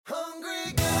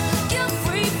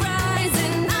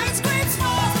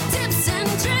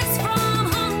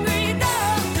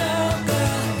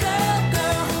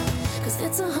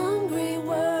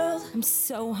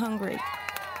hungry.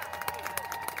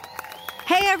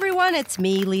 Hey everyone, it's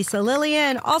me, Lisa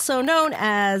Lillian, also known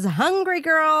as Hungry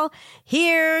Girl,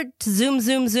 here to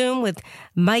zoom with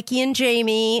Mikey and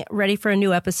Jamie, ready for a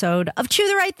new episode of Chew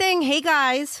the Right Thing. Hey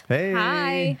guys. Hey.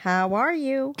 Hi. How are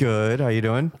you? Good. How you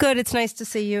doing? Good. It's nice to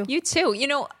see you. You too. You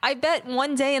know, I bet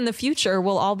one day in the future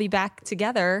we'll all be back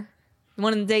together.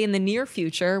 One day in the near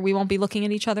future, we won't be looking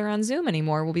at each other on Zoom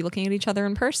anymore. We'll be looking at each other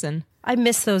in person. I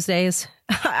miss those days.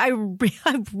 I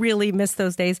really miss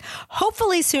those days.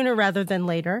 Hopefully sooner rather than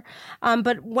later.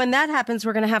 But when that happens,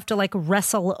 we're going to have to like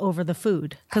wrestle over the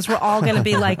food because we're all going to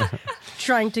be like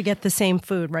trying to get the same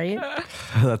food, right?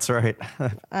 That's right.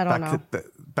 I don't know.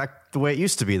 Back the way it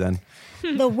used to be then.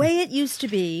 The way it used to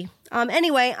be.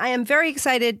 Anyway, I am very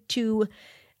excited to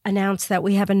announce that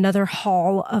we have another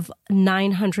haul of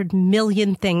 900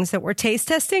 million things that we're taste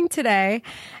testing today.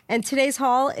 And today's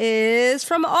haul is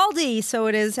from Aldi. So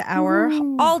it is our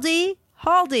Aldi.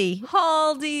 Haldi.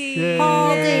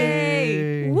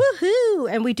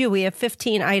 Woohoo. And we have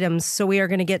 15 items. So we are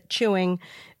going to get chewing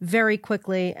very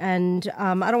quickly. And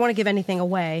I don't want to give anything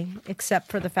away except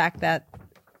for the fact that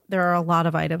there are a lot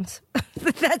of items.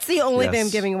 That's the only thing I'm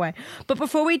giving away. But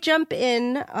before we jump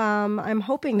in, I'm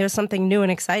hoping there's something new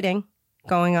and exciting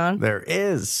going on. There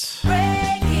is.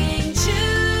 Breaking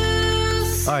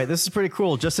Chews. All right, this is pretty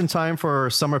cool. Just in time for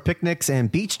summer picnics and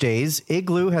beach days,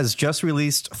 Igloo has just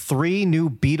released 3 new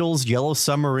Beatles Yellow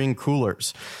Submarine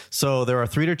coolers. So there are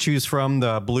 3 to choose from.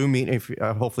 The Blue Meanie,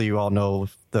 hopefully you all know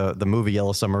the movie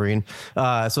Yellow Submarine.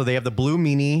 So they have the Blue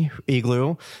Meanie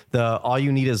Igloo, the All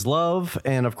You Need Is Love,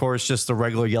 and of course just the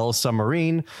regular Yellow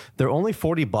Submarine. They're only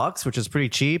 $40, which is pretty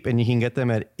cheap, and you can get them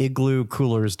at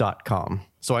igloocoolers.com.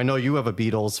 So I know you have a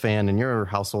Beatles fan in your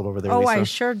household over there, Oh, Lisa. I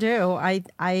sure do.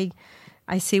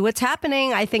 I see what's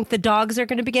happening. I think the dogs are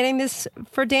going to be getting this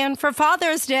for Dan for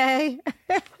Father's Day.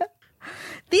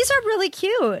 These are really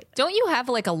cute. Don't you have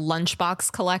like a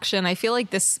lunchbox collection? I feel like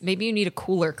maybe you need a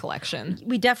cooler collection.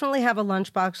 We definitely have a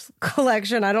lunchbox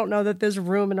collection. I don't know that there's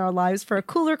room in our lives for a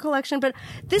cooler collection, but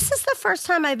this is the first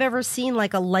time I've ever seen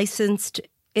like a licensed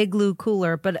Igloo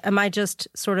cooler. But am I just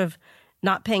sort of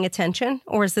not paying attention,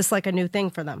 or is this like a new thing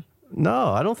for them?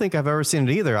 No, I don't think I've ever seen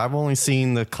it either. I've only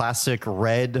seen the classic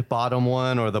red bottom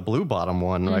one or the blue bottom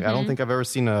one. Like, I don't think I've ever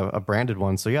seen a branded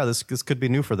one. So yeah, this could be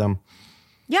new for them.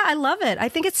 Yeah, I love it. I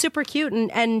think it's super cute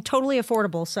and totally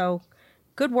affordable. So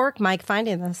good work, Mike,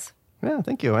 finding this. Yeah,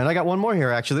 thank you. And I got one more here,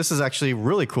 actually. This is actually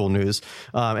really cool news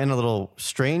and a little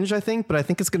strange, I think, but I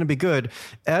think it's going to be good.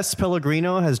 S.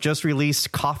 Pellegrino has just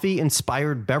released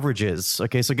coffee-inspired beverages.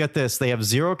 Okay, so get this. They have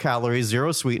 0 calories,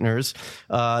 0 sweeteners.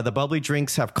 The bubbly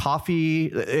drinks have coffee.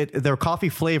 They're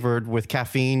coffee-flavored with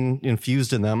caffeine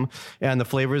infused in them. And the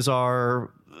flavors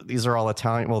are... These are all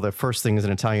Italian. Well, the first thing is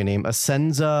an Italian name.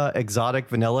 Essenza Exotic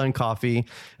Vanilla and Coffee,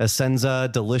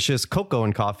 Essenza Delicious Cocoa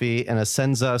and Coffee, and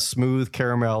Essenza Smooth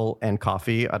Caramel and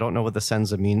Coffee. I don't know what the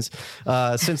Essenza means.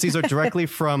 Since these are directly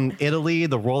from Italy,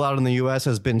 the rollout in the U.S.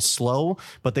 has been slow,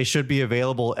 but they should be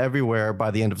available everywhere by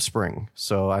the end of spring.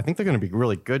 So I think they're going to be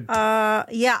really good.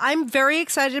 Yeah, I'm very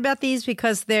excited about these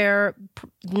because they're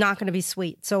not going to be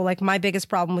sweet. So like my biggest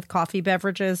problem with coffee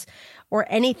beverages or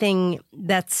anything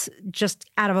that's just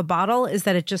out of a bottle is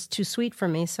that it's just too sweet for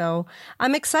me. So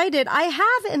I'm excited. I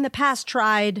have in the past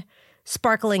tried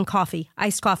sparkling coffee,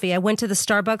 iced coffee. I went to the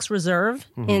Starbucks Reserve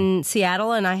in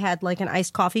Seattle and I had like an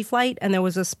iced coffee flight and there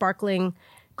was a sparkling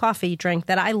coffee drink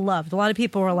that I loved. A lot of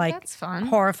people were like That's fun.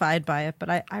 horrified by it, but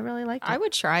I really liked it. I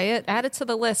would try it. Add it to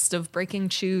the list of Breaking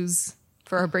Chews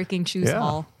for our Breaking Chews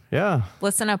haul. Yeah.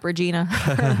 Listen up, Regina.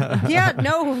 Yeah,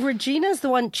 no, Regina's the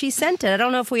one. She sent it. I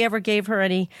don't know if we ever gave her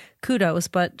any kudos,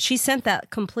 but she sent that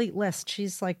complete list.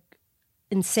 She's like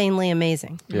insanely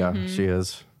amazing. Yeah, she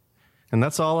is. And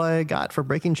that's all I got for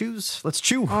Breaking Chews. Let's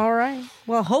chew. All right.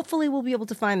 Well, hopefully we'll be able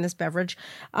to find this beverage.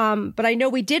 But I know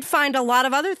we did find a lot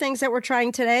of other things that we're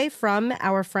trying today from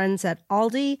our friends at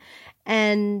Aldi.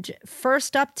 And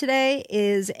first up today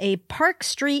is a Park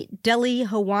Street Deli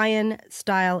Hawaiian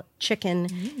style chicken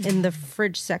in the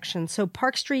fridge section. So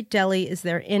Park Street Deli is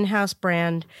their in-house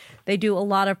brand. They do a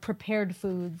lot of prepared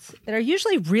foods that are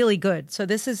usually really good. So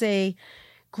this is a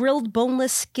grilled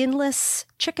boneless, skinless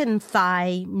chicken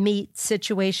thigh meat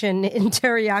situation in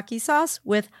teriyaki sauce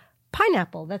with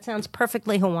pineapple. That sounds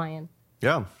perfectly Hawaiian.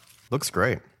 Yeah, looks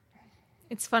great.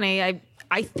 It's funny.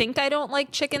 I think I don't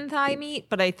like chicken thigh meat,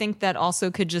 but I think that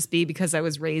also could just be because I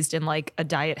was raised in like a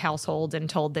diet household and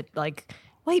told that like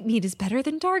white meat is better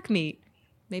than dark meat.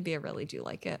 Maybe I really do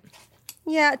like it.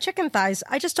 Yeah, chicken thighs.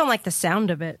 I just don't like the sound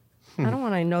of it. I don't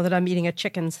want to know that I'm eating a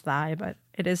chicken's thigh, but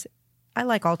it is. I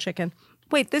like all chicken.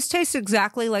 Wait, this tastes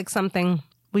exactly like something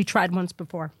We tried once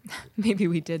before. Maybe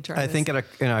we did try I this. think in a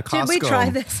Costco. Did we try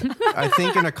this? I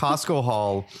think in a Costco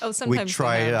haul, we sometimes they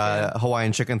tried have,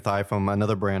 Hawaiian chicken thigh from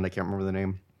another brand. I can't remember the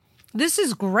name. This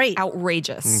is great.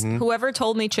 outrageous. Whoever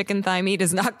told me chicken thigh meat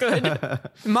is not good,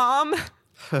 Mom.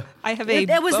 I have a.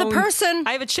 It was the bone- person-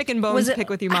 I have a chicken bone Was to it- pick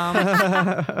with you, Mom.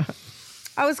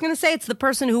 I was going to say it's the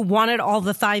person who wanted all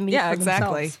the thigh meat. Yeah, for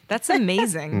exactly. themselves. That's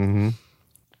amazing.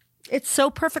 It's so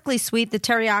perfectly sweet. The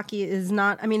teriyaki is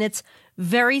not, I mean, it's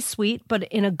very sweet, but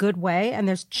in a good way. And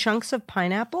there's chunks of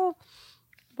pineapple.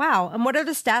 Wow. And what are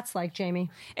the stats like, Jamie?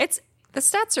 The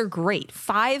stats are great.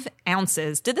 5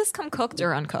 ounces. Did this come cooked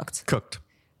or uncooked? Cooked.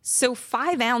 So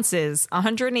 5 ounces,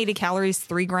 180 calories,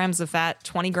 3 grams of fat,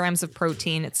 20 grams of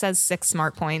protein. It says 6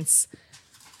 smart points.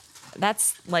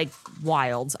 That's like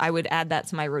wild. I would add that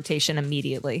to my rotation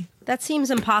immediately. That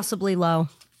seems impossibly low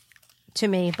to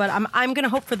me, but I'm going to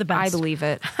hope for the best. I believe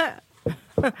it.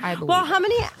 I believe Well,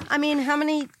 it. how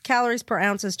many calories per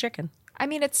ounce is chicken? I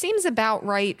mean, it seems about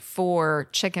right for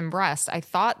chicken breast. I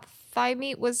thought thigh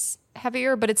meat was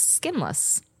heavier, but it's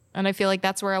skinless. And I feel like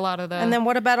that's where a lot of the... And then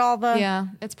what about all the... yeah,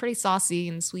 it's pretty saucy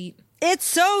and sweet. It's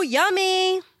so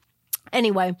yummy.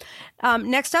 Anyway,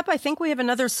 next up, I think we have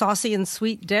another saucy and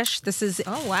sweet dish. This is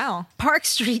Oh, wow. Park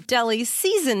Street Deli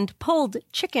seasoned pulled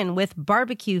chicken with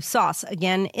barbecue sauce.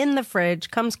 Again, in the fridge,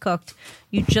 comes cooked.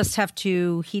 You just have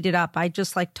to heat it up. I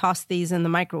just like toss these in the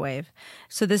microwave.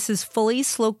 So this is fully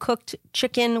slow cooked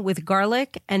chicken with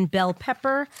garlic and bell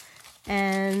pepper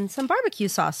and some barbecue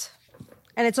sauce.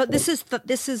 And this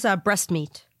is breast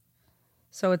meat.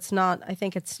 So it's not, I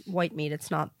think it's white meat.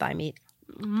 It's not thigh meat.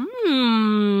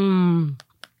 Mmm.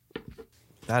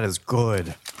 That is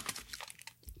good.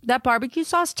 That barbecue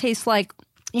sauce tastes like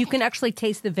you can actually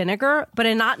taste the vinegar, but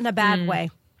not in a bad way.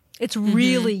 It's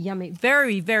really yummy.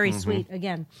 Very, very sweet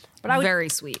again. But Very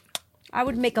sweet. I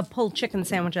would make a pulled chicken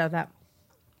sandwich out of that.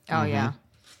 Oh, yeah.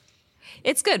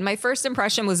 It's good. My first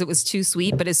impression was it was too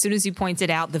sweet, but as soon as you pointed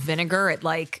out the vinegar, it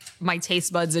like my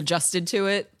taste buds adjusted to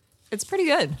it. It's pretty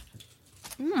good.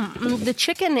 The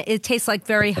chicken, it tastes like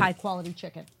very high quality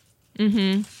chicken.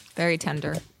 Very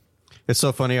tender. It's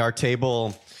so funny. Our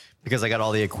table, because I got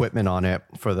all the equipment on it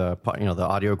for the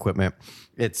audio equipment,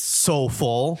 it's so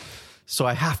full. So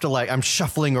I have to I'm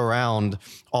shuffling around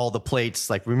all the plates,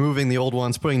 like removing the old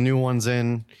ones, putting new ones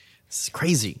in. It's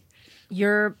crazy.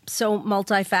 You're so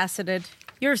multifaceted.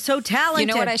 You're so talented.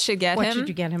 You know what I should get him? What should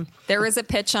you get him? There is a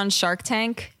pitch on Shark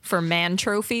Tank for man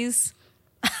trophies.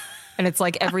 And it's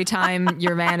like every time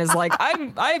your man is like,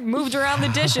 I moved around the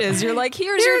dishes. You're like,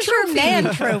 here's your trophy.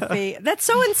 man trophy. That's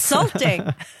so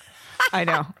insulting. I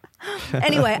know.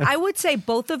 Anyway, I would say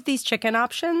both of these chicken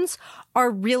options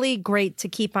are really great to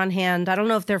keep on hand. I don't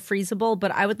know if they're freezable, but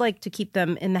I would like to keep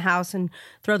them in the house and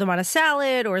throw them on a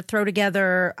salad or throw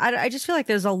together. I just feel like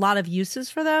there's a lot of uses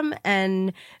for them,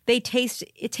 and it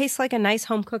tastes like a nice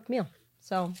home cooked meal.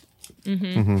 So, Do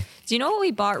you know what we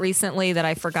bought recently that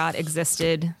I forgot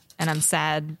existed? And I'm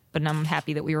sad, but I'm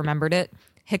happy that we remembered it.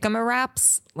 Jicama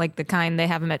wraps, like the kind they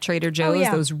have them at Trader Joe's,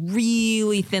 yeah. those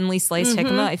really thinly sliced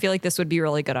jicama. I feel like this would be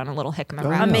really good on a little jicama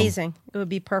wrap. amazing. It would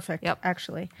be perfect, Yep.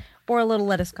 actually. Or a little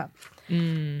lettuce cup.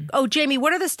 Oh, Jamie,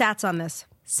 what are the stats on this?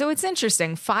 So it's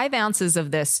interesting. 5 ounces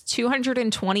of this,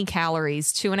 220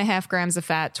 calories, 2.5 grams of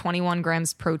fat, 21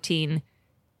 grams protein,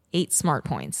 8 smart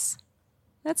points.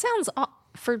 That sounds,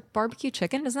 for barbecue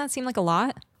chicken, doesn't that seem like a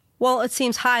lot? Well, it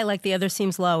seems high like the other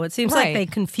seems low. It seems like Right. they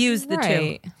confused the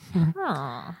two.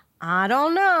 Huh. I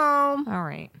don't know. All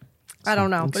right. I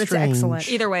don't know, but it's strange. excellent.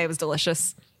 Either way, it was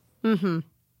delicious.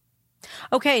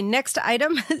 Okay, next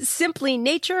item, Simply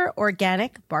Nature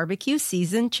Organic Barbecue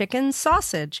Seasoned Chicken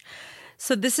Sausage.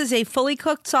 So this is a fully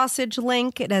cooked sausage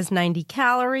link. It has 90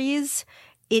 calories.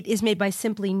 It is made by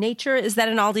Simply Nature. Is that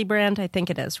an Aldi brand? I think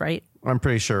it is, right? I'm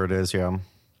pretty sure it is, yeah.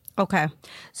 Okay.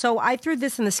 So I threw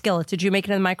this in the skillet. Did you make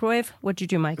it in the microwave? What'd you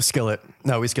do, Mike? Skillet.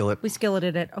 No, we skillet. We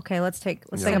skilleted it. Okay, let's take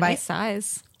a Nice bite.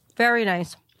 size. Very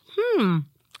nice.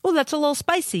 Oh, that's a little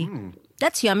spicy.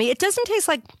 That's yummy. It doesn't taste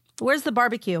like, where's the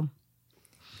barbecue?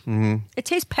 It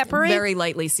tastes peppery. Very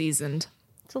lightly seasoned.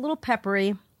 It's a little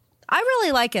peppery. I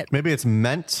really like it. Maybe it's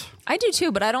meant. I do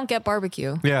too, but I don't get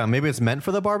barbecue. Yeah, maybe it's meant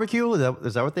for the barbecue.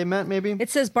 Is that what they meant, maybe? It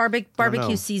says know.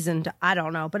 barbecue seasoned. I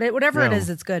don't know, but whatever it No. is,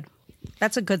 it's good.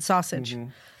 That's a good sausage.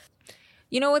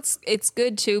 You know, it's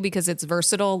good too because it's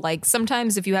versatile. Like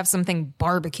sometimes if you have something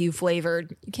barbecue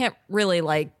flavored, you can't really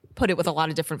like put it with a lot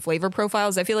of different flavor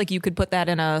profiles. I feel like you could put that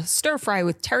in a stir fry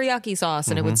with teriyaki sauce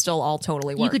and it would still all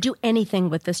totally work. You could do anything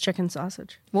with this chicken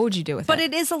sausage. What would you do with But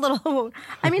it? it is a little,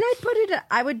 I mean,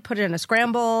 I would put it in a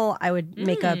scramble. I would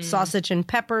make a sausage and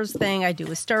peppers thing. I do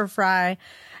a stir fry.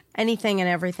 anything and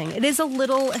everything. It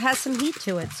has some heat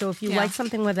to it. So if you like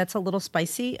something that's a little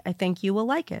spicy, I think you will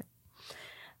like it.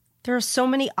 There are so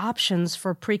many options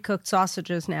for pre-cooked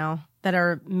sausages now that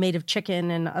are made of chicken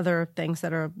and other things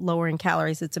that are lower in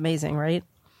calories. It's amazing, right?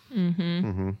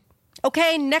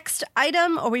 Okay, next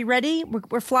item. Are we ready?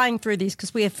 We're flying through these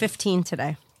because we have 15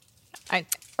 today.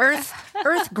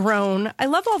 Earth grown. I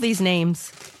love all these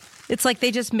names. It's like they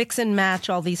just mix and match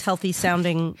all these healthy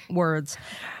sounding words.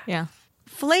 Yeah.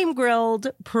 Flame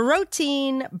grilled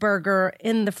protein burger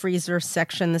in the freezer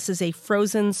section. This is a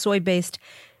frozen soy-based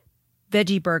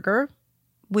veggie burger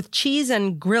with cheese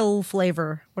and grill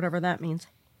flavor, whatever that means.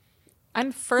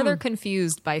 I'm further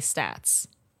confused by stats.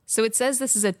 So it says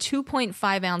this is a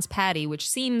 2.5 ounce patty, which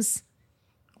seems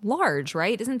large,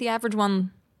 right? Isn't the average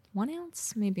one 1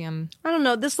 ounce? Maybe I don't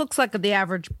know. This looks like the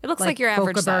average. It looks like your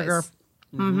average Boca burger.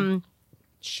 size.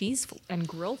 Cheese and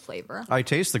grill flavor. I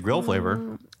taste the grill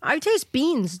flavor. I taste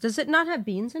beans. Does it not have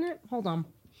beans in it? Hold on.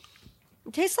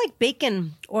 It tastes like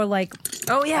bacon or like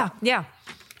Oh yeah.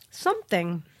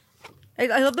 something. I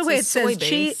love the way it So soy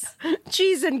says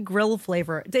cheese and grill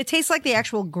flavor. It tastes like the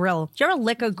actual grill. Do you ever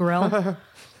lick a grill?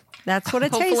 That's what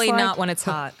it tastes like. Hopefully not when it's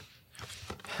hot.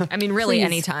 I mean, really, Please.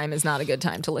 any time is not a good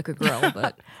time to lick a grill,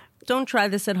 but Don't try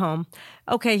this at home.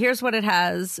 Okay, here's what it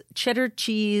has. Cheddar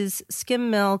cheese, skim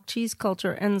milk, cheese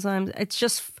culture, enzymes.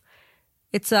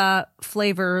 It's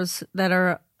flavors that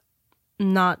are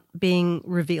not being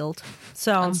revealed.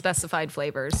 So unspecified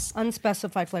flavors.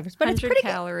 unspecified flavors. But it's 100 pretty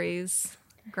good. calories,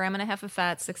 1.5 grams of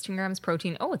fat, 16 grams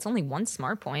protein. Oh, it's only one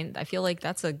smart point. I feel like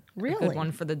that's a Really? good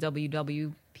one for the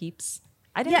WW peeps.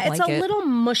 I didn't Yeah, it's like a it. little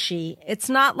mushy. It's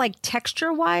not like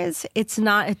texture wise. It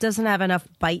doesn't have enough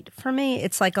bite for me.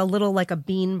 It's like a little like a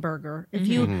bean burger.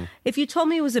 If you told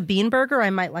me it was a bean burger, I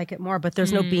might like it more, but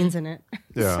there's no beans in it.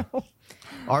 Yeah.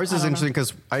 Ours is interesting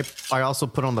because I also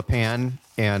put on the pan,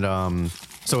 and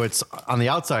so it's on the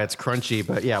outside it's crunchy,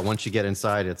 but yeah, once you get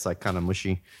inside, it's like kind of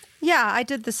mushy. Yeah, I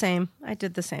did the same.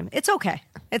 It's okay.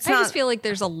 It's I not. just feel like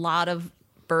there's a lot of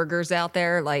burgers out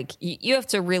there. Like you have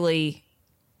to really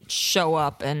show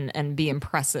up and be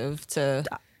impressive to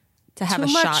have Too a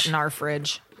much. shot in our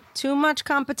fridge. Too much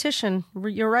competition.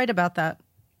 You're right about that.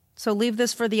 So leave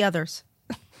this for the others.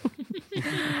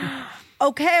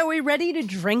 Okay, are we ready to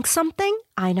drink something?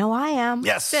 I know I am.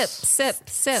 Yes. Sip.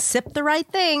 Sip the right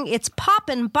thing. It's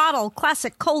Poppin' Bottle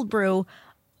Classic Cold Brew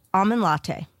Almond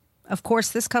Latte. Of course,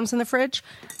 this comes in the fridge.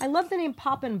 I love the name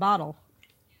Poppin' Bottle.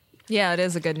 Yeah, it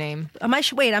is a good name.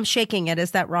 Wait, I'm shaking it.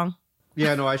 Is that wrong?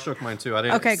 Yeah, no, I shook mine too. I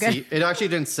didn't Okay, good. see, it actually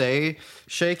didn't say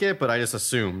shake it, but I just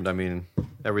assumed. I mean,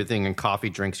 everything in coffee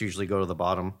drinks usually go to the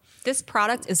bottom. This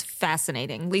product is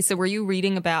fascinating. Lisa, were you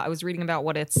reading about? I was reading about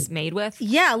what it's made with.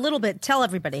 Yeah, a little bit. Tell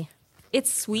everybody.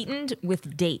 It's sweetened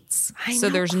with dates. I So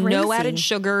know, there's crazy. no added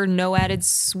sugar, no added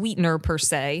sweetener per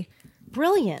se.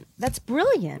 Brilliant. That's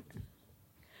brilliant.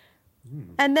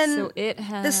 And then So it the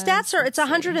has, stats are it's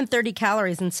 130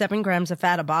 calories and 7 grams of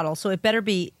fat a bottle, so it better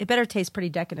taste pretty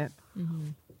decadent.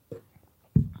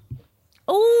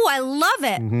 Oh, I love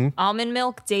it. Almond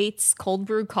milk, dates, cold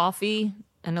brew coffee,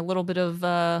 and a little bit of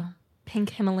pink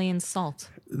Himalayan salt.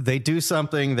 They do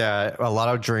something that a lot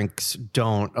of drinks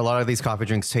don't. A lot of these coffee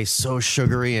drinks taste so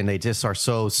sugary and they just are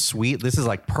so sweet. This is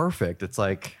like perfect. It's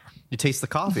like you taste the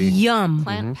coffee. Yum.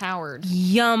 Plant powered.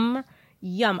 Yum.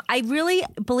 Yum. I really,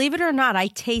 believe it or not, I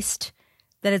taste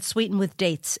that it's sweetened with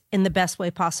dates in the best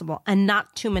way possible and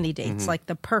not too many dates, like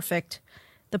the perfect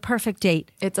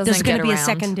date. It doesn't There's going get to be a around.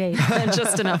 second date.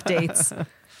 Just enough dates.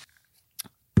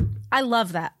 I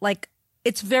love that. Like,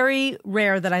 it's very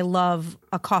rare that I love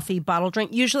a coffee bottle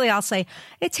drink. Usually I'll say,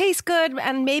 it tastes good,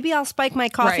 and maybe I'll spike my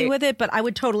coffee Right. with it, but I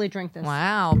would totally drink this.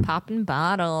 Wow, poppin'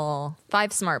 bottle.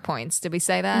 5 smart points. Did we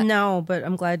say that? No, but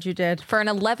I'm glad you did. For an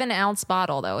 11-ounce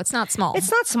bottle, though, it's not small.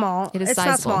 It's not small. It is it's not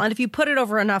sizable. small. And if you put it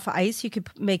over enough ice, you could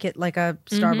make it like a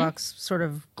Starbucks sort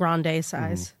of grande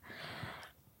size.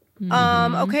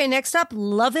 Okay, next up,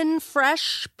 Lovin'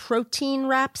 Fresh protein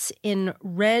wraps in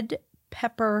red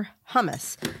pepper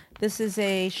hummus. This is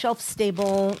a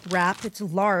shelf-stable wrap. It's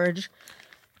large.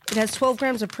 It has 12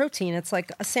 grams of protein. It's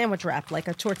like a sandwich wrap, like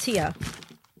a tortilla.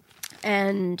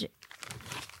 And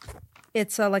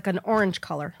it's like an orange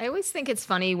color. I always think it's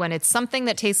funny when it's something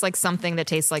that tastes like something that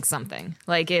tastes like something.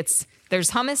 Like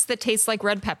there's hummus that tastes like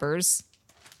red peppers,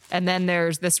 and then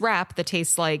there's this wrap that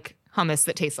tastes like hummus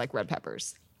that tastes like red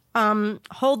peppers.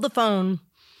 Hold the phone.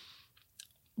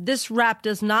 This wrap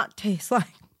does not taste like.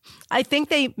 I think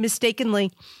they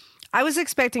mistakenly. I was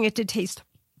expecting it to taste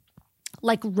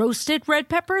like roasted red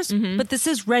peppers, but this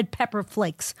is red pepper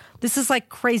flakes. This is like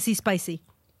crazy spicy.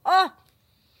 Oh,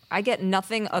 I get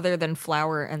nothing other than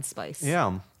flour and spice.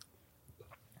 Yeah.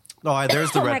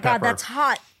 there's the Oh red my pepper. God, that's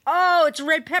hot. Oh, it's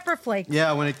red pepper flake.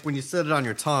 Yeah, when you set it on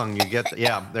your tongue, you get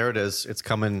there it is. It's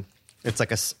coming. It's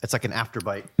like an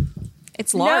afterbite.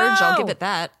 It's large. No. I'll give it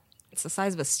that. It's the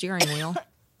size of a steering wheel.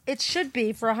 It should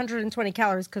be for 120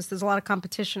 calories because there's a lot of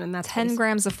competition in that 10 space.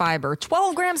 grams of fiber,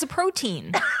 12 grams of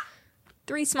protein,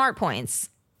 3 smart points.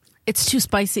 It's too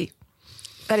spicy.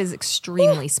 That is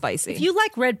extremely spicy. If you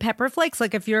like red pepper flakes,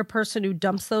 like if you're a person who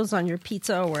dumps those on your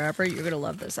pizza or wherever, you're going to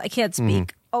love this. I can't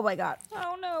speak. Oh my God.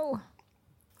 Oh no.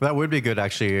 That would be good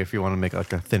actually if you want to make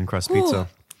like a thin crust pizza.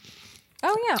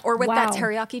 Oh yeah, or with that Wow.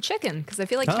 teriyaki chicken because I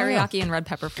feel like Oh, yeah. teriyaki and red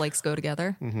pepper flakes go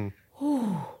together. Mm-hmm.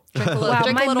 Drink a little, Wow,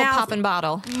 drink my a little mouth- poppin'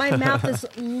 bottle. My mouth is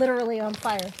literally on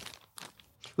fire.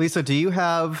 Lisa, do you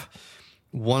have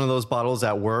one of those bottles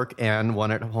at work and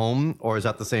one at home, or is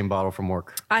that the same bottle from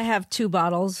work? I have 2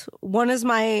 bottles. One is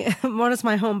my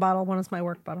home bottle. One is my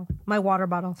work bottle. My water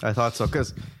bottle. I thought so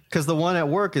because the one at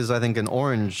work is I think an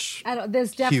orange.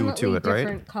 There's hue definitely to it, right?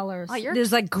 different colors. Oh, you're-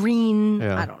 There's like green.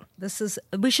 Yeah. I don't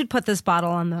know. We should put this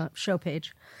bottle on the show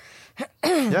page.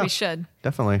 Yeah, We should.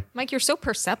 definitely. Mike, you're so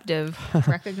perceptive,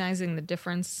 recognizing the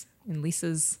difference in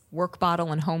Lisa's work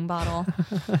bottle and home bottle.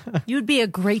 You'd be a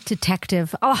great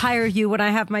detective. I'll hire you when I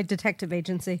have my detective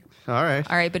agency. All right,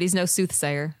 All right, but he's no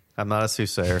soothsayer. I'm not a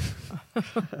soothsayer.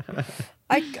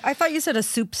 I thought you said a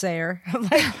soup sayer. I'm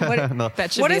like, what,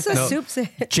 That should what be is a a thing. soup sayer?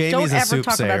 Jamie's Don't a ever soup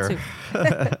talk sayer.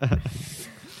 about soup.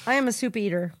 I am a soup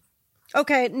eater.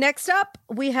 Okay, next up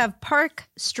we have Park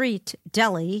Street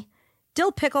Deli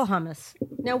dill pickle hummus.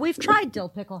 Now we've tried dill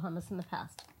pickle hummus in the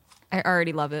past. I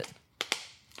already love it.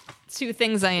 2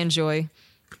 things I enjoy.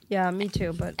 Yeah, me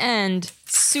too. But And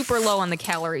super low on the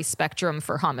calorie spectrum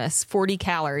for hummus. 40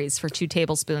 calories for 2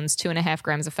 tablespoons, 2.5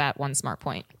 grams of fat, 1 smart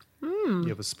point. You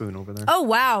have a spoon over there. oh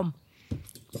wow,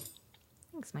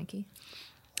 Thanks, Mikey.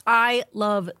 I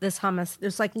love this hummus.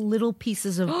 There's like little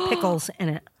pieces of pickles in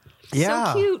it.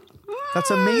 yeah, So cute. That's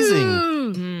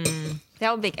amazing.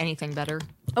 That would make anything better.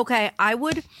 Okay, I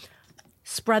would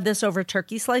spread this over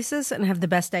turkey slices and have the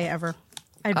best day ever.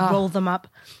 I'd roll them up.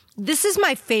 This is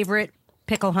my favorite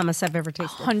pickle hummus I've ever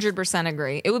tasted. 100%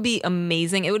 agree. It would be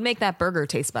amazing. It would make that burger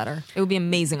taste better. It would be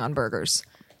amazing on burgers.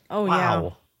 Oh Wow.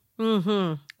 yeah.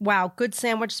 Wow, good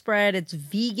sandwich spread. It's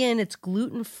vegan, it's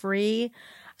gluten-free.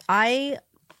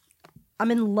 I'm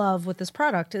in love with this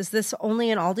product. Is this only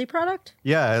an Aldi product?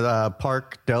 Yeah,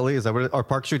 Park Deli, is that what or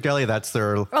Park Street Deli? That's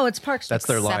their Oh, it's Park Street. that's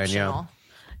their line, yeah. Exceptional.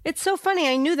 It's so funny.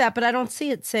 I knew that, but I don't see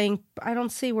it saying I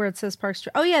don't see where it says Park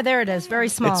Street. Oh yeah, there it is. Very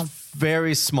small. It's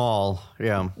very small.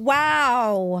 Yeah.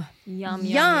 Wow. Yum, yum,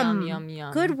 Yum. yum, yum,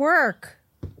 yum. Good work.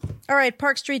 All right,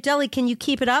 Park Street Deli, can you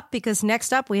keep it up? Because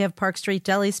next up we have Park Street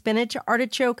Deli spinach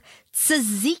artichoke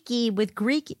tzatziki with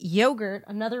Greek yogurt,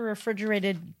 another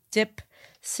refrigerated dip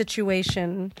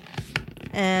situation.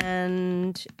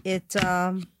 And it's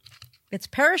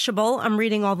perishable. I'm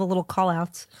reading all the little call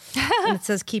outs. And it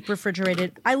says keep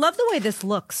refrigerated. I love the way this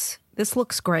looks. This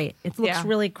looks great. It looks Yeah,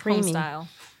 really home creamy. style.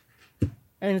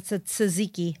 And it's a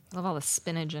tzatziki. Love all the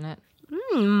spinach in it.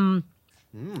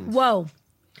 Whoa.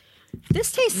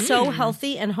 This tastes so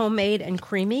healthy and homemade and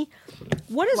creamy.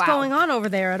 What is Wow. going on over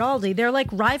there at Aldi? They're like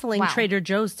rivaling Wow. Trader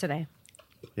Joe's today.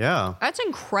 Yeah. That's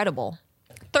incredible.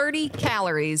 30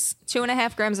 calories,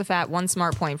 2.5 grams of fat, 1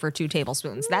 smart point for 2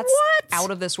 tablespoons. That's What?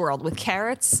 out of this world. With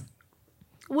carrots,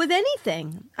 With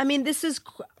anything. I mean, this is,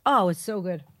 oh, it's so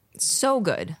good. so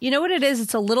good. You know what it is?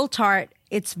 It's a little tart.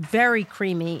 It's very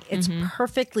creamy. It's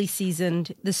perfectly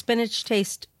seasoned. The spinach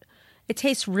it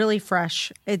tastes really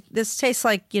fresh. This tastes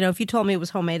like, if you told me it was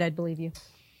homemade, I'd believe you.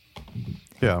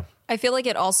 Yeah. I feel like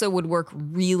it also would work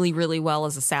really, really well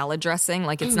as a salad dressing.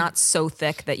 Like it's not so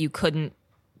thick that you couldn't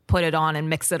put it on and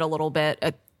mix it a little bit.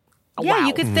 Yeah, Wow.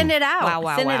 you could thin it out. Wow,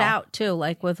 wow, thin it wow. out too,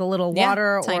 like with a little Yeah,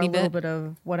 water or a tiny little bit. bit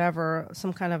of whatever,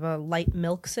 some kind of a light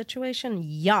milk situation.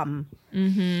 Yum.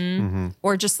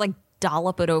 Or just like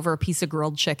dollop it over a piece of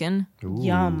grilled chicken.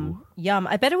 Yum. Yum.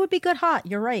 I bet it would be good hot.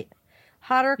 You're right.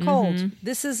 Hot or cold. Mm-hmm.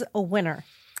 This is a winner.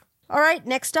 All right,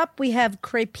 next up we have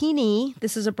Crepini.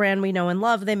 This is a brand we know and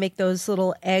love. They make those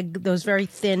little those very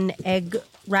thin egg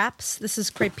wraps. This is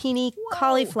Crepini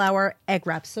cauliflower egg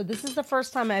wraps. So this is the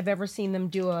first time I've ever seen them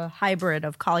do a hybrid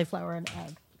of cauliflower and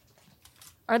egg.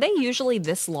 Are they usually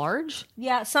this large?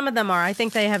 Yeah, some of them are. I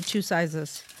think they have 2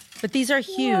 sizes. But these are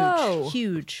huge. Whoa.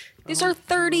 Huge. These are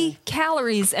 30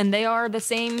 calories and they are the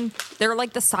same. They're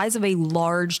like the size of a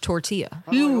large tortilla.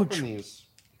 Huge.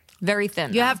 Very thin.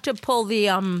 You though. have to pull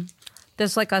the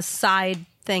there's like a side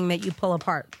thing that you pull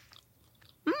apart.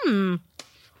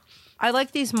 I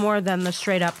like these more than the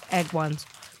straight up egg ones.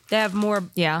 They have more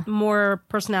Yeah. more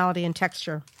personality and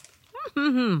texture.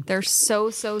 They're so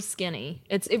skinny.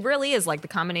 It really is like the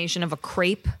combination of a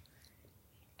crepe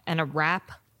and a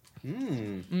wrap.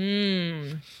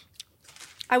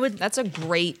 That's a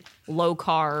great low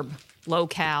carb, low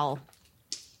cal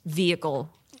vehicle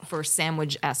for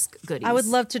sandwich-esque goodies. I would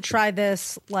love to try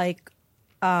this. Like,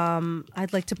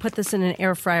 I'd like to put this in an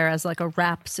air fryer as like a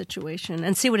wrap situation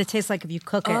and see what it tastes like if you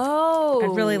cook it. Oh,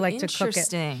 I'd really like to cook it.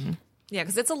 Interesting. Yeah,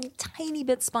 because it's a tiny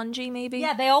bit spongy, maybe.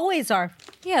 Yeah, they always are.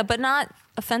 Yeah, but not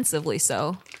offensively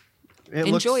so. It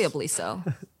looks- Enjoyably so.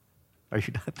 Are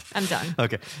you done? I'm done.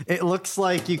 Okay. It looks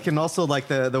like you can also, like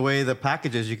the way the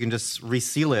package is, you can just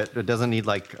reseal it. It doesn't need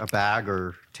like a bag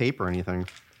or tape or anything.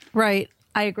 Right.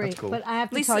 I agree. That's cool. But I have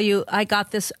to tell you, I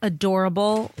got this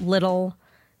adorable little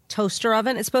toaster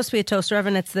oven. It's supposed to be a toaster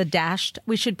oven. It's the Dashed.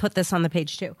 We should put this on the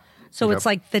page too. So Yep. it's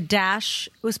like the Dash.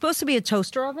 It was supposed to be a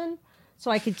toaster oven,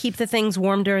 so I could keep the things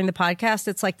warm during the podcast.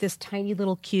 It's like this tiny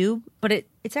little cube, but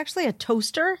it's actually a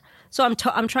toaster. So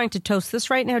I'm trying to toast this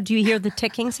right now. Do you hear the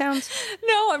ticking sounds?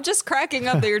 No, I'm just cracking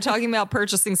up that you're talking about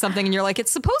purchasing something and you're like,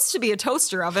 it's supposed to be a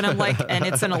toaster oven. I'm like, and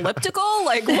it's an elliptical?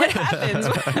 Like, what happens?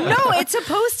 No, it's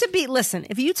supposed to be. Listen,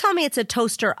 if you tell me it's a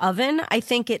toaster oven, I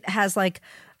think it has like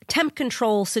temp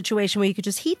control situation where you could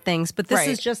just heat things. But this Right.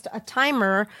 is just a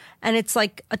timer, and it's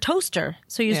like a toaster.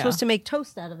 So you're Yeah. supposed to make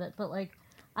toast out of it. But like,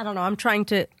 I don't know.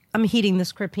 I'm heating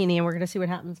this crepini, and we're going to see what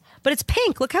happens. But it's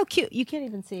pink. Look how cute. You can't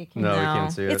even see it. Can you? No, we No.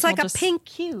 can't see it. It's like We'll a just- pink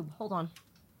cube. Hold on.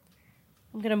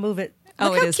 I'm going to move it. Oh,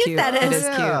 Look it how is cute cute. that It is.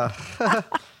 is cute.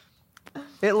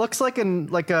 It looks like in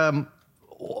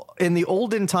the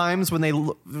olden times when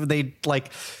they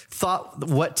like thought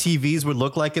what TVs would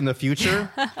look like in the future.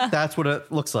 That's what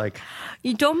it looks like.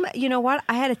 You know what?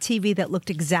 I had a TV that looked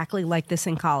exactly like this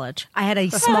in college. I had a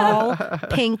small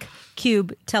pink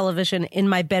cube television in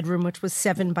my bedroom, which was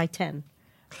 7x10.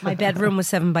 My bedroom was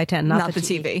 7x10, Not the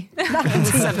TV. Not the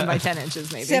 7 by 10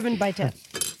 inches, maybe.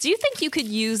 7x10. Do you think you could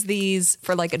use these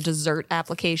for like a dessert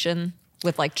application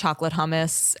with like chocolate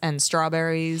hummus and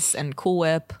strawberries and Cool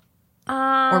Whip?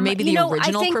 Or maybe the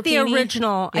original I think crepini? the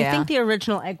original. I Yeah. think the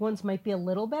original egg ones might be a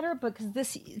little better because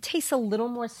this tastes a little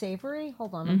more savory.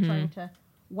 Hold on, I'm trying to.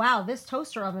 Wow, this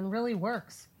toaster oven really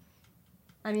works.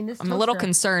 I mean, I'm a little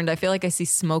concerned. I feel like I see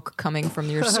smoke coming from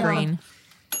your screen.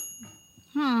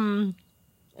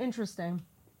 Interesting.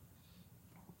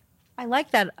 I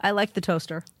like that. I like the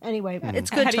toaster. Anyway,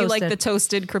 it's good. How do you like the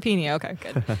toasted. toasted crepini? Okay,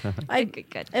 good.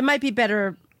 Good. It might be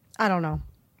better. I don't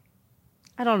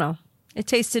know. It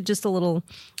tasted just a little.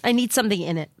 I need something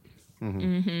in it.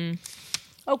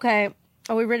 Okay.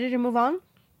 Are we ready to move on?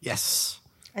 Yes.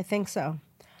 I think so.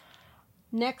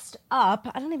 Next up,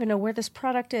 I don't even know where this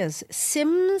product is.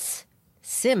 Sims?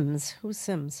 Who's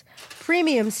Sims?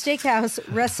 Premium Steakhouse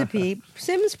Recipe.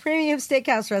 Sims Premium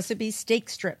Steakhouse Recipe Steak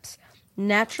Strips.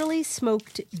 Naturally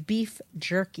smoked beef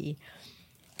jerky.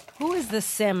 Who is the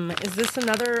Sim? Is this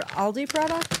another Aldi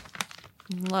product?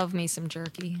 Love me some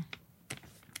jerky.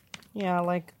 Yeah,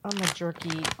 like I'm a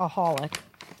jerky-aholic.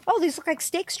 Oh, these look like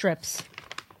steak strips.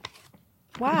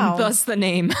 Wow. Thus the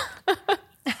name.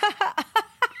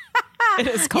 It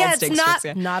is called Yeah, steak it's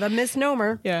strips. not a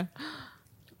misnomer. Yeah.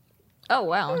 Oh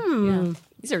wow. Yeah.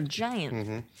 These are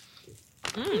giant.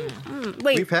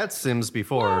 Wait, We've had Sims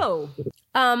before. Whoa.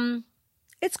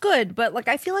 it's good, but like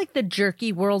I feel like the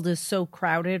jerky world is so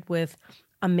crowded with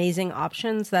amazing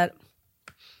options that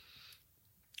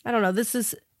I don't know.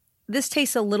 This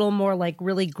tastes a little more like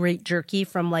really great jerky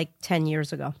from like 10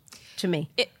 years ago to me.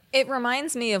 It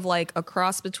reminds me of like a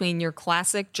cross between your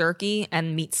classic jerky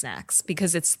and meat snacks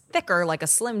because it's thicker like a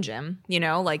Slim Jim, you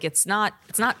know, like it's not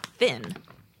thin.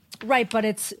 Right, but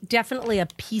it's definitely a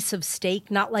piece of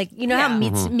steak, not like you know Yeah.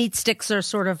 how meat sticks are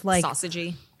sort of like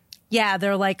Sausagey. yeah,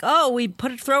 they're like, "Oh, we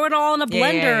throw it all in a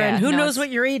blender yeah. and who No, knows it's- what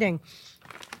you're eating."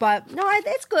 But no,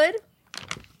 it's good.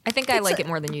 I think I like it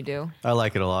more than you do. I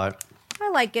like it a lot. I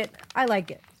like it.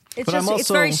 It's But I'm just it's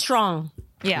very also- strong.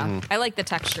 Yeah. I like the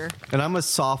texture. And I'm a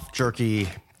soft jerky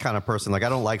kind of person. Like I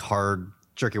don't like hard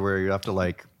jerky where you have to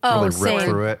like Oh, really rip same.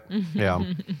 through it. Yeah.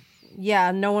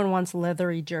 Yeah, no one wants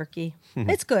leathery jerky.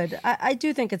 It's good. I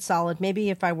do think it's solid. Maybe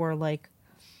if I were like,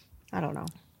 I don't know,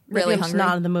 maybe Really I'm just hungry?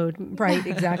 not in the mood. Right,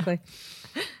 exactly.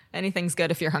 Anything's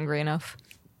good if you're hungry enough.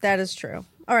 That is true.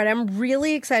 All right, I'm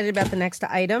really excited about the next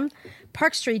item.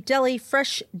 Park Street Deli,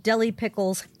 fresh deli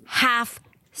pickles, half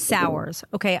sours.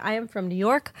 Okay, I am from New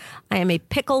York. I am a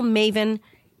pickle maven.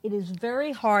 It is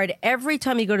very hard. Every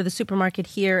time you go to the supermarket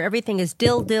here, everything is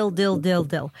dill, dill, dill, dill,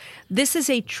 dill. This is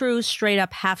a true straight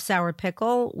up half sour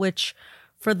pickle, which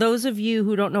for those of you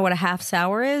who don't know what a half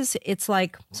sour is, it's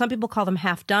like some people call them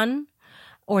half done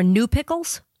or new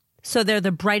pickles. So they're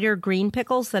the brighter green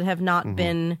pickles that have not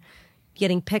been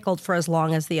getting pickled for as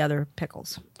long as the other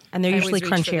pickles. And they're I usually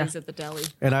always reach for crunchier. these at the deli.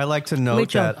 And I like to Me note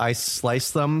too. that I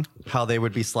slice them how they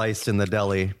would be sliced in the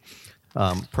deli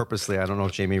purposely. I don't know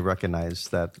if Jamie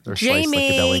recognized that they're sliced like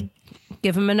the deli. Jamie,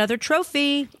 give him another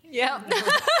trophy. Yeah.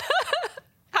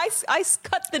 I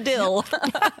cut the dill.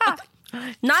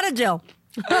 Not a dill.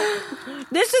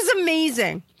 This is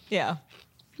amazing. Yeah.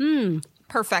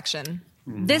 Perfection.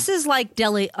 This is like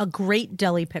a great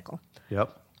deli pickle.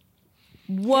 Yep.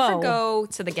 Whoa. Ever go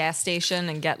to the gas station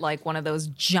and get like one of those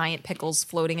giant pickles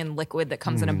floating in liquid that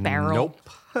comes in a barrel?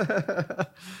 Nope.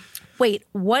 Wait,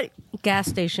 what gas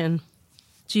station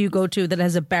do you go to that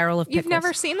has a barrel of pickles? You've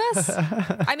never seen this?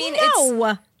 I mean, it's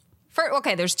No.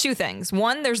 okay, there's two things.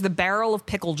 One, there's the barrel of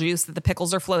pickle juice that the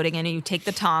pickles are floating in, and you take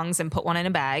the tongs and put one in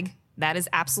a bag. That is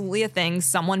absolutely a thing.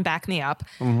 Someone back me up.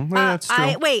 Yeah, that's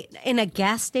true. Wait, in a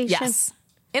gas station? Yes.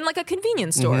 In like a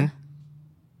convenience store.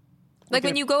 Like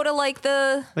when you go to like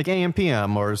the Like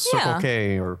AM/PM or Circle Yeah.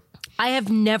 K or I have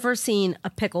never seen a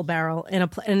pickle barrel in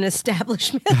an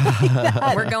establishment.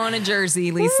 we're going to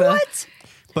Jersey, Lisa.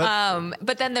 What?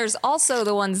 But then there's also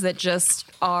the ones that just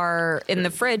are in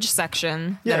the fridge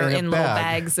section that Yeah, are in a in little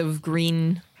bag. bags of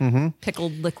green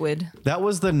pickled liquid. that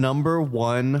was the number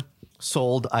one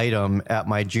sold item at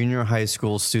my junior high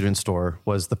school student store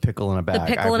was the pickle in a bag.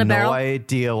 pickle I in have a barrel? no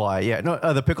idea why. Yeah, no,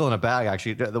 the pickle in a bag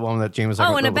actually. The one that James was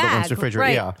Oh, like, in a the one's bag. refrigerated.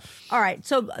 Right. Yeah. All right.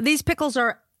 So these pickles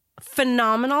are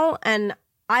phenomenal, and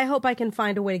I hope I can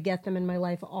find a way to get them in my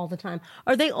life all the time.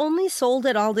 Are they only sold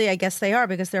at Aldi? I guess they are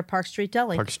because they're Park Street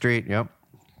Deli. Park Street. Yep.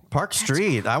 Park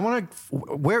Street. I want to.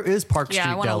 Where is Park Yeah,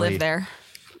 Street I want to Deli? live there.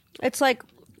 It's like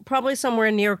probably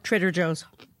somewhere near Trader Joe's.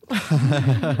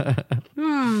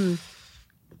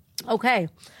 Okay.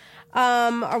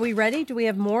 Are we ready? Do we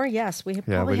have more? Yes, we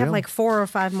probably we have do. like 4 or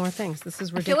 5 more things. This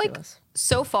is I feel ridiculous. like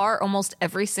so far, almost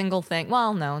every single thing.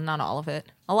 Well, no, not all of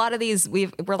it. A lot of these, we're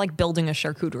like building a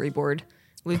charcuterie board.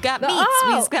 We've got meats.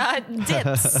 Oh! We've got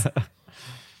dips.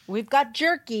 We've got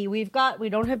jerky. We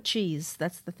don't have cheese.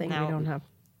 That's the thing No. we don't have.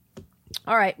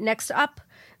 All right, next up.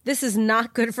 This is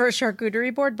not good for a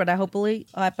charcuterie board, but I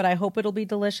hope it'll be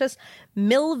delicious.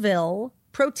 Millville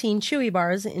protein chewy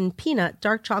bars in peanut,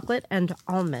 dark chocolate, and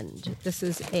almond. This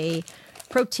is a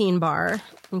protein bar,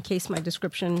 in case my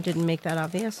description didn't make that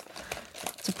obvious.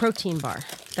 It's a protein bar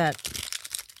that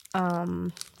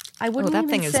I wouldn't that even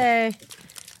thing is- say.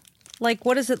 Like,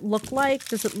 what does it look like?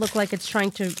 Does it look like it's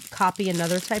trying to copy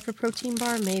another type of protein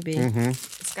bar? Maybe.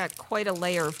 It's got quite a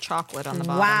layer of chocolate on the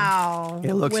bottom. Wow.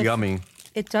 It looks With- yummy.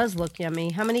 It does look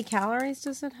yummy. How many calories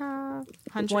does it have?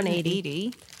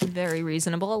 180. Very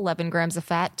reasonable. 11 grams of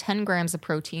fat, 10 grams of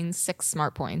protein, 6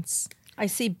 smart points. I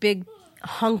see big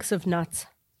hunks of nuts.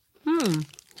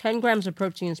 10 grams of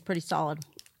protein is pretty solid.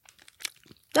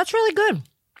 That's really good.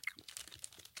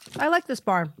 I like this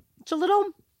bar. It's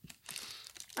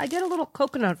I get a little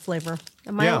coconut flavor.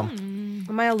 Am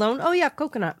I alone? Oh yeah,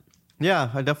 coconut. Yeah,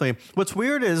 I definitely. What's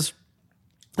weird is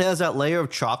it has that layer of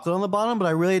chocolate on the bottom, but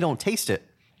I really don't taste it.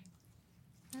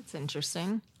 That's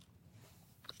interesting.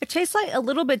 It tastes like a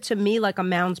little bit to me like a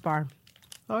Mounds bar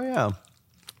Oh yeah,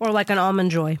 or like an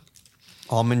Almond Joy.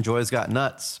 Almond Joy's got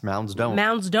nuts. Mounds don't.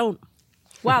 Mounds don't.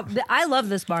 Wow, I love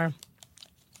this bar.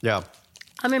 Yeah.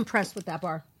 I'm impressed with that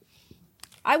bar.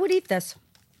 I would eat this.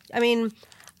 I mean,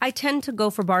 I tend to go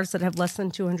for bars that have less than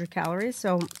 200 calories,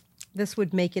 so this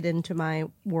would make it into my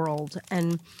world.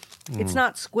 And it's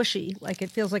not squishy. Like, it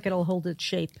feels like it'll hold its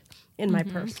shape in my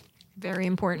purse. Very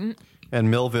important. And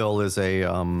Millville is a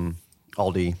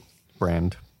Aldi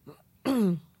brand.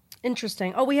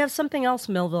 Interesting. Oh, we have something else,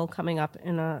 Millville, coming up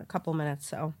in a couple minutes.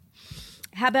 So,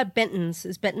 how about Benton's?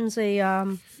 Is Benton's a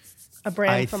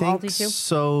brand I from think Aldi too?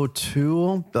 so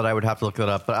too, but I would have to look that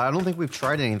up. But I don't think we've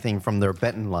tried anything from their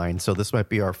Benton line, so this might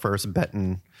be our first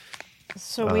Benton.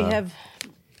 So we have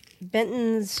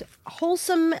Benton's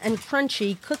wholesome and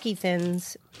crunchy cookie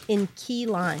thins in key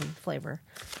lime flavor.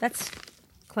 That's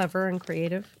clever and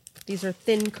creative. These are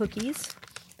thin cookies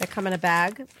that come in a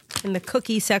bag in the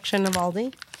cookie section of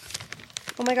Aldi.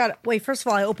 Oh my God. Wait, first of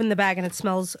all, I opened the bag and it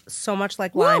smells so much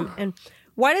like lime. Woo! And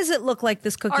why does it look like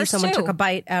this cookie Ours someone too. took a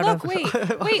bite out Look,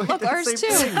 of? wait, look, ours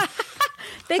too.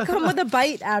 They come with a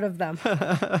bite out of them.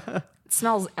 It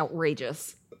smells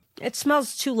outrageous. It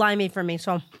smells too limey for me.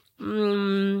 So,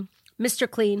 Mr.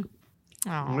 Clean,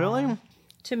 Really?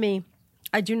 to me,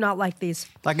 I do not like these.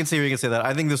 I can see where you can say that.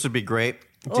 I think this would be great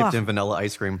dipped Ugh. in vanilla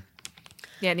ice cream.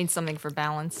 Yeah, it needs something for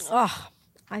balance. Oh,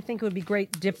 I think it would be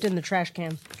great dipped in the trash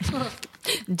can.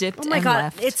 Dipped Oh my and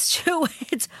God, left.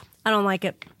 I don't like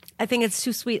it. I think it's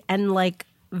too sweet and like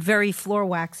very floor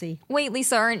waxy. Wait,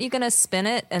 Lisa, aren't you going to spin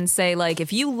it and say, like,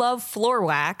 if you love floor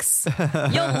wax,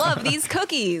 you'll love these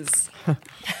cookies?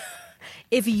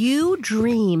 If you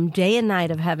dream day and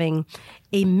night of having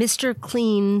a Mr.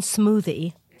 Clean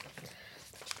smoothie,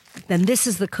 then this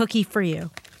is the cookie for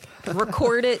you.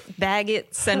 Record it, bag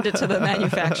it, send it to the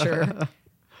manufacturer.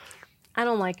 I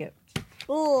don't like it.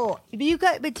 Oh,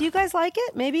 but do you guys like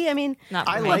it? Maybe. I mean, Not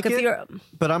for I me. like if it, you're-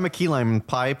 but I'm a key lime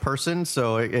pie person,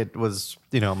 so it was,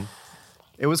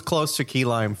 it was close to key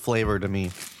lime flavor to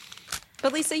me.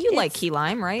 But Lisa, you like key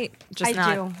lime, right? Just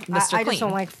I not do. Mr. I Clean. just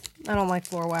don't like. I don't like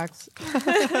floor wax,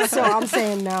 so I'm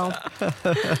saying no.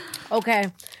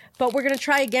 Okay, but we're gonna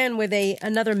try again with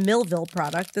another Millville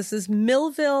product. This is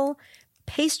Millville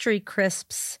pastry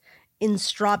crisps in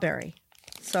strawberry.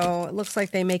 So it looks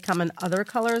like they may come in other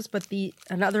colors,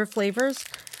 and other flavors.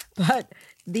 But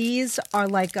these are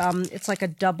like it's like a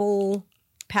double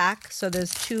pack. So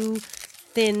there's 2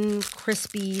 thin,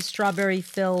 crispy, strawberry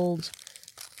filled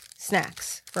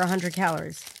snacks for 100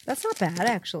 calories. That's not bad,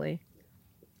 actually.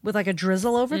 With like a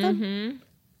drizzle over them.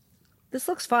 This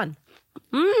looks fun.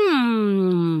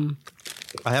 I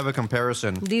have a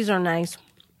comparison. These are nice.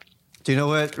 Do you know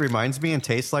what it reminds me and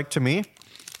tastes like to me?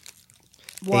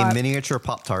 What? A miniature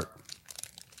Pop-Tart.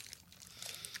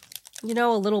 You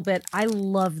know, a little bit. I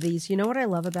love these. You know what I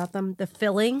love about them? The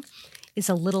filling is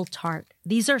a little tart.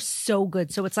 These are so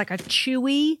good. So it's like a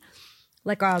chewy,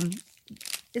 like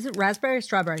is it raspberry or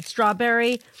strawberry?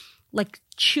 Strawberry, like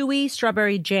chewy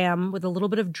strawberry jam with a little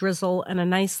bit of drizzle and a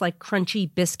nice like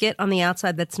crunchy biscuit on the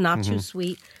outside that's not too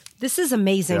sweet. This is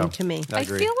amazing Yeah. to me. I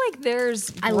agree. feel like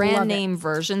there's I love brand it. name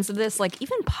versions of this. Like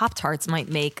even Pop-Tarts might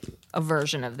make a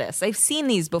version of this. I've seen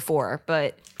these before,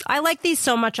 but I like these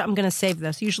so much, I'm going to save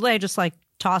this. Usually I just like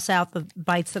toss out the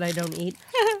bites that I don't eat.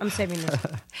 I'm saving this.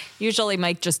 usually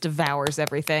Mike just devours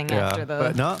everything after the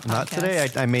but no, not podcast. today.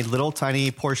 I made little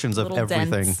tiny portions of Little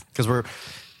everything dents. because we're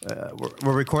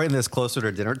recording this closer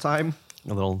to dinner time.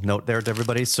 A little note there to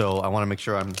everybody, so I want to make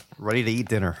sure I'm ready to eat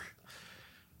dinner.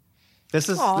 This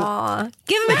is Aw,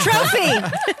 give him a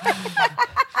trophy.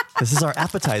 this is our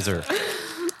appetizer.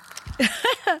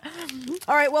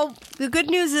 All right, well, the good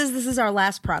news is this is our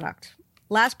last product.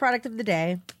 Last product of the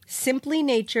day, Simply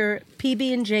Nature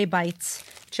PB&J Bites.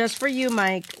 Just for you,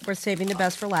 Mike. We're saving the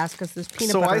best for last because there's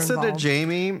peanut So butter I said involved. to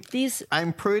Jamie, These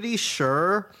I'm pretty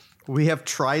sure we have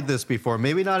tried this before.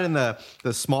 Maybe not in the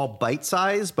small bite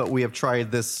size, but we have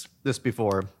tried this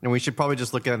before. And we should probably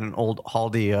just look at an old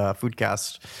Haldi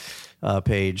Foodcast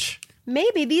page.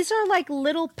 maybe these are like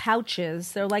little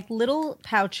pouches. They're like little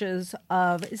pouches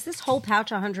of. Is this whole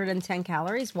pouch 110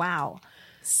 calories? Wow.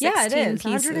 Yeah, it 16 is.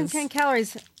 110 pieces.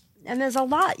 calories, and there's a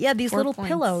lot. Yeah, these 4 little points.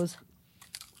 pillows.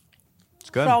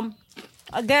 It's good. So,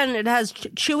 again, it has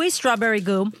chewy strawberry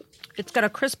goo. It's got a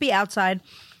crispy outside,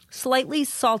 slightly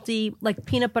salty, like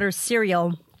peanut butter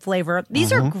cereal flavor.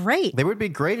 These are great. They would be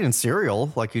great in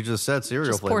cereal, like you just said, cereal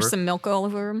Just flavor. pour some milk all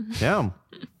over them. Yeah.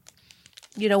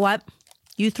 You know what?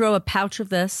 You throw a pouch of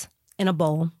this in a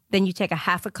bowl, then you take a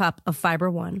half a cup of Fiber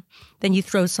One, then you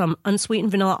throw some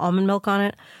unsweetened vanilla almond milk on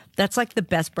it. That's like the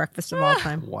best breakfast of all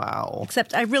time. Wow.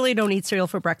 Except I really don't eat cereal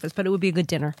for breakfast, but it would be a good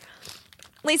dinner.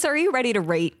 Lisa, are you ready to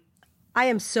rate? I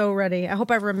am so ready. I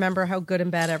hope I remember how good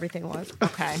and bad everything was.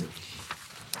 Okay.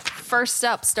 First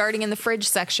up, starting in the fridge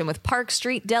section with Park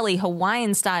Street Deli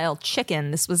Hawaiian style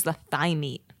chicken. This was the thigh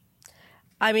meat.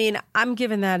 I mean, I'm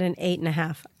giving that an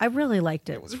 8.5. I really liked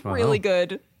it. It was really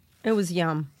good. It was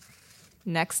yum.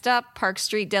 Next up, Park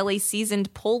Street Deli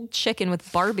seasoned pulled chicken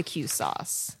with barbecue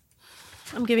sauce.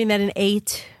 I'm giving that an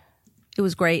 8. It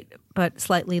was great, but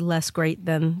slightly less great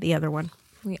than the other one.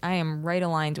 I am right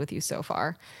aligned with you so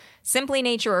far. Simply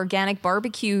Nature organic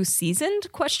barbecue seasoned ?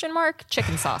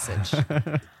 Chicken sausage.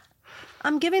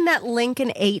 I'm giving that link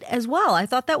an 8 as well. I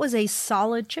thought that was a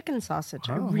solid chicken sausage.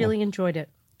 I really enjoyed it.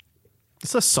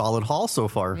 It's a solid haul so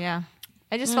far. Yeah.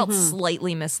 I just felt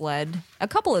slightly misled. A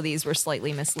couple of these were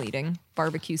slightly misleading.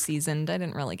 Barbecue seasoned. I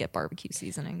didn't really get barbecue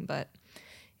seasoning, but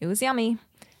it was yummy.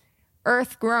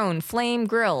 Earth grown, flame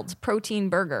grilled, protein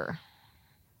burger.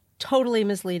 Totally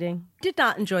misleading. Did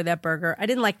not enjoy that burger. I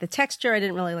didn't like the texture. I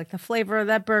didn't really like the flavor of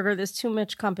that burger. There's too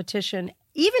much competition.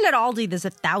 Even at Aldi, there's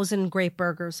 1,000 great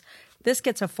burgers. This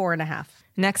gets a 4.5.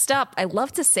 Next up, I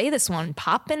love to say this one,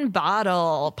 Poppin'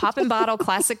 Bottle. Poppin' Bottle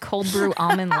classic cold brew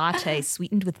almond latte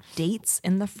sweetened with dates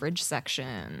in the fridge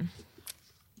section.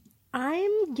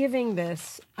 I'm giving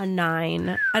this a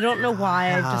 9. I don't know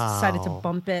why. I just decided to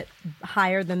bump it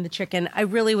higher than the chicken. I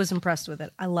really was impressed with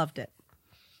it. I loved it.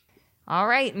 All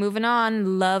right, moving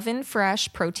on. Love and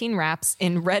Fresh protein wraps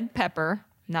in red pepper,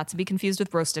 not to be confused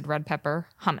with roasted red pepper,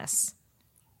 hummus.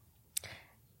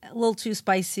 a little too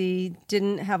spicy.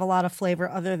 Didn't have a lot of flavor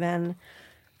other than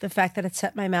the fact that it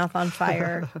set my mouth on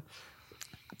fire.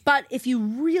 But if you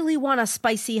really want a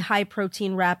spicy,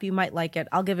 high-protein wrap, you might like it.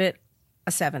 I'll give it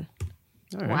a 7.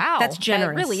 Wow. That's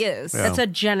generous. That really is. Yeah. That's a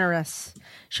generous.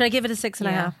 Should I give it a 6.5?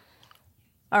 Yeah.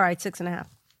 All right, 6.5.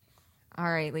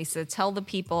 All right, Lisa, tell the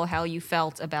people how you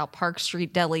felt about Park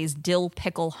Street Deli's dill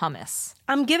pickle hummus.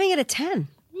 I'm giving it a 10.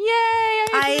 Yay!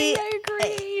 I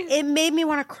agree. It made me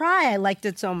want to cry. I liked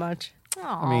it so much.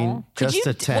 Aw. I mean, just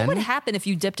a 10. What would happen if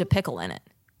you dipped a pickle in it?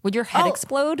 Would your head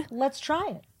explode? Let's try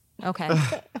it. Okay.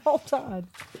 Hold on.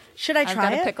 Should I I've try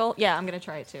got a it? pickle. Yeah, I'm going to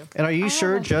try it too. And are you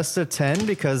sure just a 10?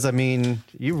 Because, I mean,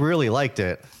 you really liked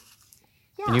it.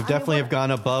 Yeah, And you've I definitely mean, have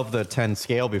gone above the 10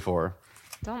 scale before.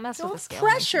 Don't mess with the Don't scale.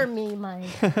 pressure me, Mike.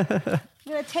 I'm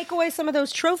going to take away some of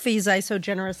those trophies I so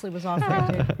generously was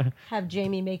offering to have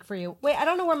Jamie make for you. Wait, I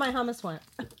don't know where my hummus went.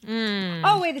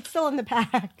 Oh, wait, it's still in the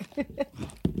pack. I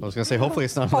was going to say, hopefully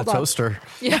it's not in Hold the on. toaster.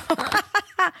 You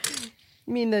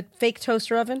mean the fake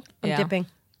toaster oven? I'm Yeah. dipping.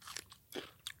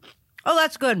 Oh,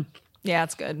 that's good. Yeah,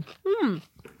 it's good.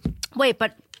 Wait,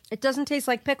 but it doesn't taste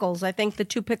like pickles. I think the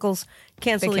two pickles They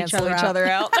cancel each cancel other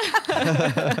out.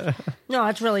 out. No,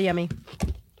 it's really yummy.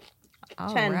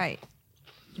 All 10. right.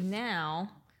 Now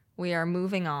we are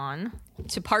moving on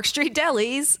to Park Street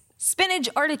Deli's spinach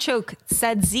artichoke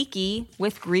tzatziki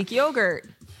with Greek yogurt.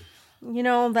 You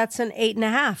know, that's an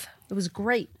 8.5. It was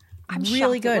great. I'm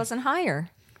really shocked good. It wasn't higher.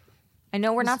 I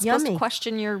know we're It not was supposed to yummy.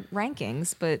 question your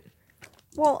rankings, but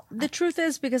Well, the truth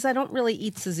is because I don't really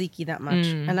eat tzatziki that much,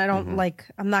 and I don't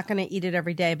I'm not going to eat it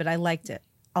every day, but I liked it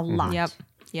a lot.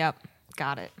 yep,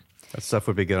 got it. That stuff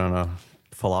would be good on a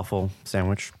falafel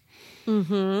sandwich.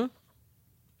 All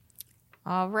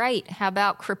right. How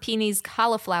about Crepini's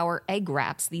cauliflower egg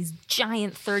wraps? These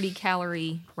giant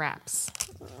 30-calorie wraps.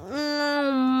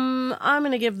 I'm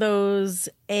going to give those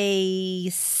a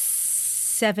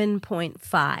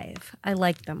 7.5. I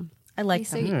like them. I like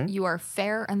Lisa, them. you are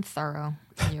fair and thorough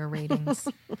in your ratings.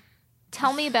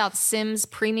 Tell me about Sim's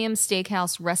Premium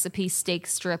Steakhouse Recipe Steak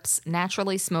Strips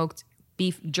Naturally Smoked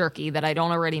Beef Jerky that I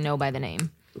don't already know by the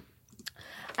name.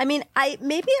 I mean,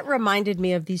 maybe it reminded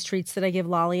me of these treats that I give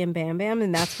Lolly and Bam Bam,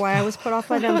 and that's why I was put off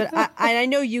by them. But I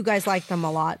know you guys like them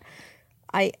a lot.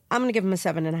 I'm going to give them a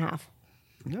 7.5.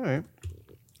 All right.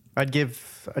 I'd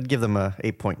give them a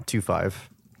 8.25.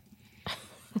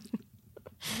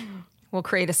 We'll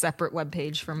create a separate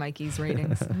webpage for Mikey's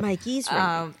ratings. Mikey's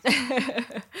right.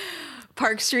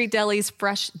 Park Street Deli's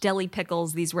fresh deli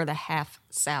pickles. These were the half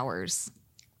sours.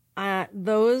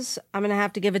 Those I'm going to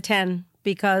have to give a 10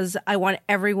 because I want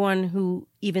everyone who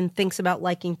even thinks about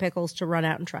liking pickles to run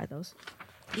out and try those.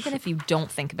 Even if you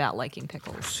don't think about liking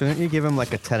pickles. Shouldn't you give them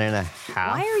like a 10.5?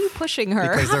 Why are you pushing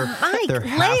her? Because they're lay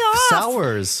half off.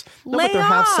 sours. No, Lay but they're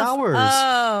half off. sours.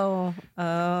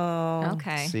 Oh.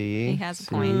 Okay. See? He has a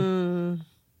point.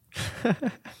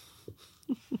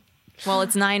 Well,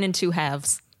 it's 9 and 2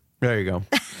 halves. There you go.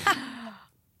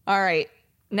 All right.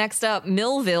 Next up,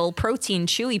 Millville Protein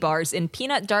Chewy Bars in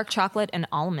peanut, dark chocolate, and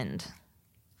almond.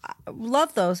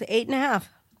 Love those. 8.5.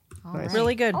 Nice.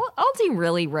 Really good. Aldi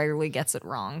really rarely gets it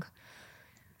wrong.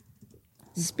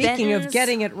 Speaking of Benton's-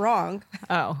 getting it wrong,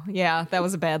 Oh, yeah, that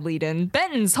was a bad lead in.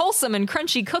 Benton's wholesome and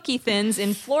crunchy cookie thins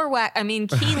in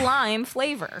key lime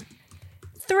flavor.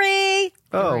 3.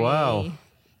 Oh, wow. Three.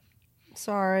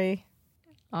 Sorry.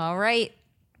 All right.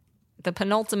 The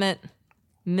penultimate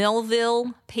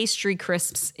Millville pastry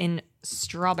crisps in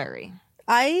strawberry.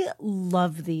 I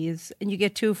love these, and you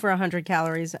get 2 for 100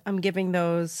 calories. I'm giving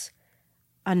those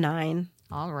a 9.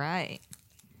 All right.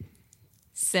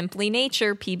 Simply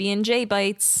Nature PB&J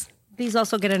bites. These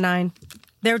also get a 9.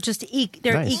 They're just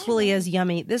they're Nice. equally as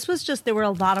yummy. This was just there were a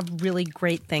lot of really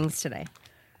great things today.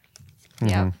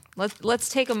 Yeah. Let's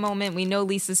take a moment. We know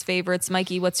Lisa's favorites.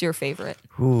 Mikey, what's your favorite?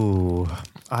 Ooh,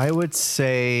 I would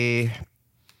say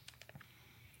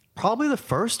probably the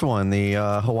first one, the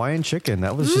Hawaiian chicken.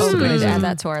 That was just We need to amazing. add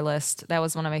that to our list. That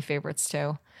was one of my favorites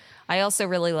too. I also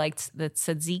really liked the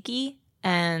tzatziki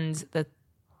and the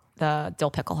dill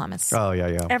pickle hummus. Oh, yeah,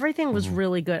 yeah. Everything was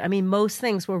really good. I mean, most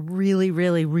things were really,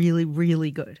 really, really,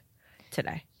 really good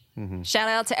today. Shout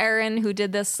out to Erin who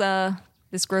did this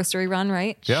this grocery run,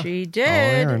 right? Yeah. She Oh, did.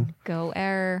 Aaron. Go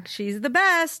Erin. She's the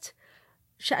best.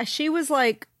 She was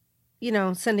like,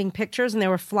 sending pictures and they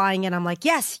were flying in. I'm like,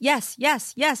 yes, yes,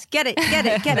 yes, yes. Get it, get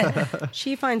it, get it.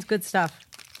 She finds good stuff.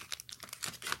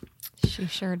 She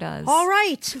sure does. All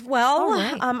right. Well, All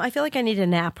right. I feel like I need a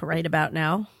nap right about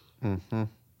now.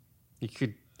 You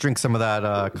could drink some of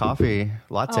that coffee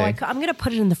latte. I'm going to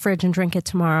put it in the fridge and drink it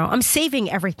tomorrow. I'm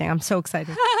saving everything. I'm so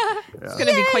excited. It's going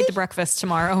to be quite the breakfast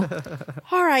tomorrow.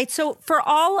 All right. So for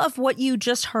all of what you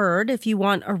just heard, if you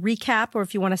want a recap or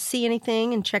if you want to see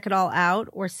anything and check it all out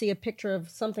or see a picture of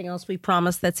something else we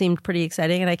promised that seemed pretty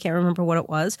exciting and I can't remember what it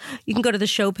was, you can go to the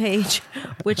show page,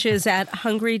 which is at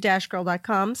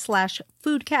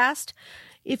hungry-girl.com/foodcast.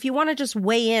 If you want to just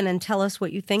weigh in and tell us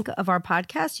what you think of our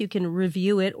podcast, you can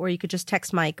review it or you could just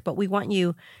text Mike, but we want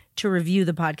you to review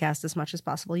the podcast as much as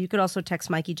possible. You could also text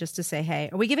Mikey just to say,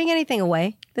 hey, are we giving anything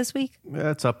away this week?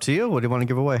 It's up to you. What do you want to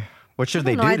give away? What should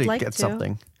they do I'd to like get to.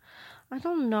 something? I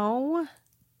don't know.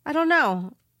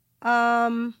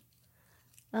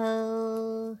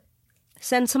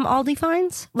 Send some Aldi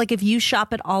finds. Like if you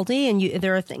shop at Aldi and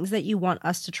there are things that you want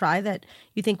us to try that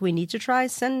you think we need to try,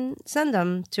 send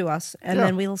them to us and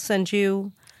then we'll send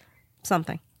you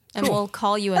something. And we'll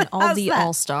call you an Aldi that?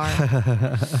 All-Star.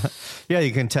 Yeah,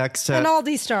 you can text An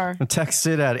Aldi star. text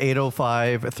it at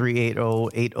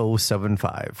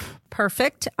 805-380-8075.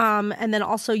 Perfect. And then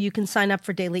also you can sign up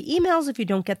for daily emails. If you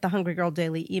don't get the Hungry Girl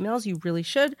daily emails, you really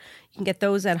should. You can get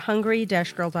those at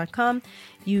hungry-girl.com.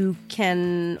 You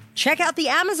can check out the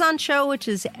Amazon show, which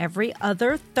is every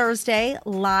other Thursday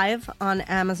live on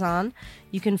Amazon.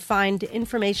 You can find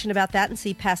information about that and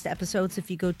see past episodes if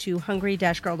you go to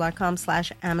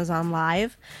hungry-girl.com/Amazon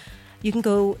Live. You can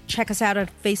go check us out on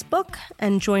Facebook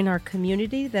and join our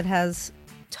community that has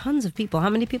tons of people. How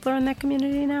many people are in that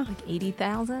community now? Like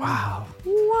 80,000? Wow.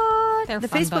 What? They're a The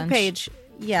fun Facebook bunch. page.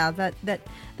 Yeah, that the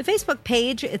Facebook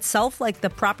page itself, like the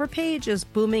proper page, is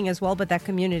booming as well, but that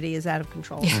community is out of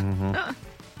control.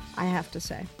 I have to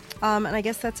say. And I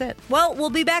guess that's it. Well,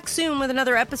 we'll be back soon with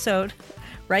another episode.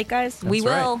 Right, guys? We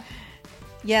That's right. will.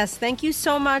 Yes. Thank you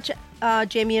so much,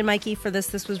 Jamie and Mikey, for this.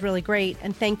 This was really great.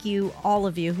 And thank you, all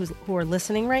of you who are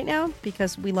listening right now,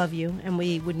 because we love you and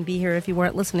we wouldn't be here if you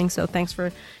weren't listening. So thanks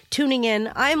for tuning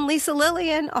in. I'm Lisa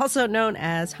Lillian, also known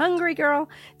as Hungry Girl.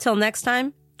 Till next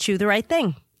time, chew the right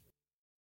thing.